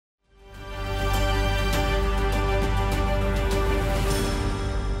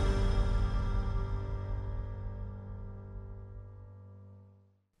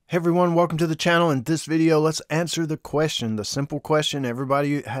Hey everyone, welcome to the channel. In this video, let's answer the question, the simple question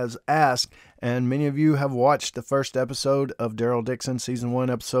everybody has asked, and many of you have watched the first episode of Daryl Dixon, Season 1,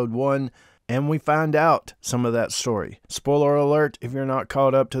 Episode 1, and we find out some of that story. Spoiler alert if you're not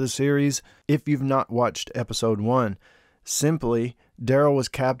caught up to the series, if you've not watched Episode 1. Simply, Daryl was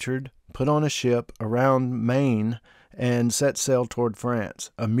captured, put on a ship around Maine, and set sail toward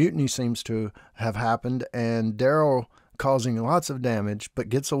France. A mutiny seems to have happened, and Daryl, causing lots of damage, but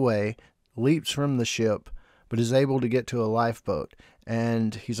gets away, leaps from the ship, but is able to get to a lifeboat.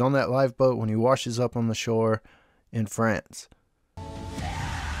 And he's on that lifeboat when he washes up on the shore in France.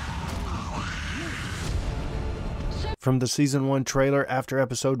 From the Season 1 trailer after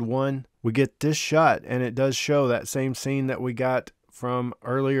Episode 1, we get this shot, and it does show that same scene that we got from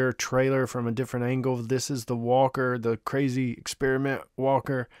earlier trailer from a different angle. This is the walker, the crazy experiment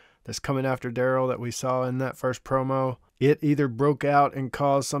walker that's coming after Daryl that we saw in that first promo. It either broke out and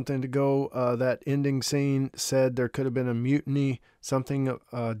caused something to go. That ending scene said there could have been a mutiny, something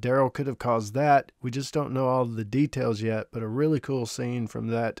Daryl could have caused that. We just don't know all the details yet, but a really cool scene from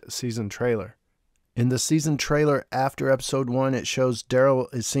that season trailer. In the season trailer after Episode 1, it shows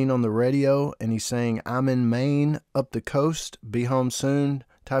Daryl is seen on the radio, and he's saying, "I'm in Maine, up the coast, be home soon,"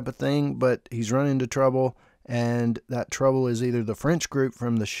 type of thing, but he's run into trouble, and that trouble is either the French group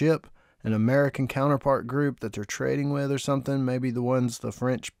from the ship, an American counterpart group that they're trading with or something, maybe the ones the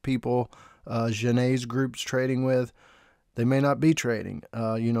French people, Genet's group's trading with. They may not be trading,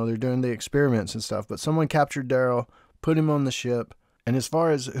 they're doing the experiments and stuff, but someone captured Daryl, put him on the ship, and as far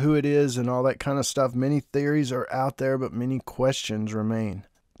as who it is and all that kind of stuff, many theories are out there, but many questions remain.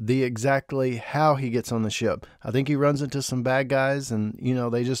 The exactly how he gets on the ship. I think he runs into some bad guys and,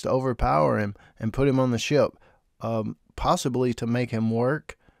 they just overpower him and put him on the ship, possibly to make him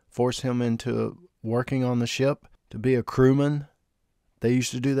work, force him into working on the ship, to be a crewman. They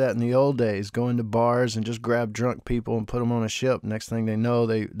used to do that in the old days, go into bars and just grab drunk people and put them on a ship. Next thing they know,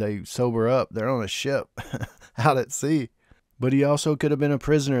 they sober up. They're on a ship out at sea. But he also could have been a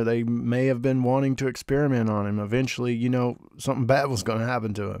prisoner. They may have been wanting to experiment on him. Eventually, something bad was going to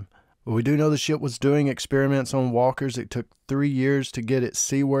happen to him. But we do know the ship was doing experiments on walkers. It took 3 years to get it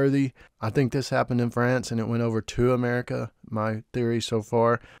seaworthy. I think this happened in France and it went over to America, my theory so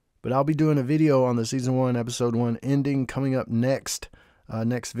far. But I'll be doing a video on the Season 1, Episode 1 ending coming up next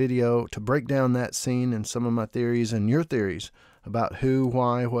video to break down that scene and some of my theories and your theories about who,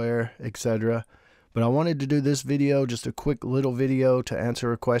 why, where, etc. But I wanted to do this video, just a quick little video to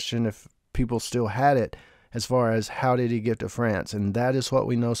answer a question if people still had it, as far as how did he get to France. And that is what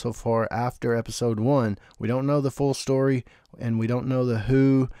we know so far after Episode 1. We don't know the full story, and we don't know the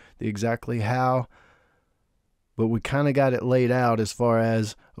who, the exactly how. But we kind of got it laid out as far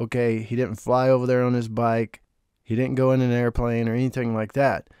as, okay, he didn't fly over there on his bike. He didn't go in an airplane or anything like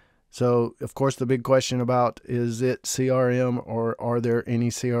that. So, of course, the big question about, is it CRM or are there any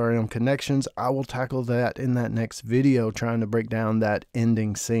CRM connections? I will tackle that in that next video, trying to break down that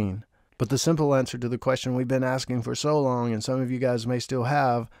ending scene. But the simple answer to the question we've been asking for so long, and some of you guys may still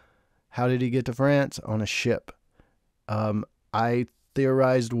have, how did he get to France? On a ship. I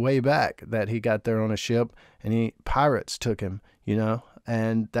theorized way back that he got there on a ship and pirates took him,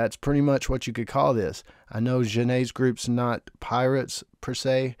 and that's pretty much what you could call this. I know Genet's group's not pirates per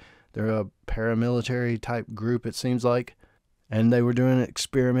se. They're a paramilitary type group, it seems like, and they were doing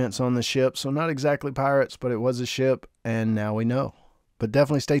experiments on the ship, so not exactly pirates, but it was a ship, and now we know. But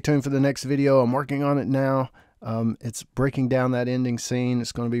definitely stay tuned for the next video. I'm working on it now. It's breaking down that ending scene.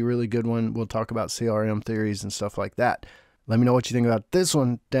 It's going to be a really good one. We'll talk about CRM theories and stuff like that. Let me know what you think about this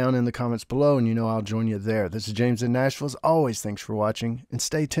one down in the comments below, and I'll join you there. This is James in Nashville. As always, thanks for watching, and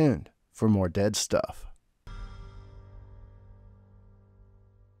stay tuned for more dead stuff.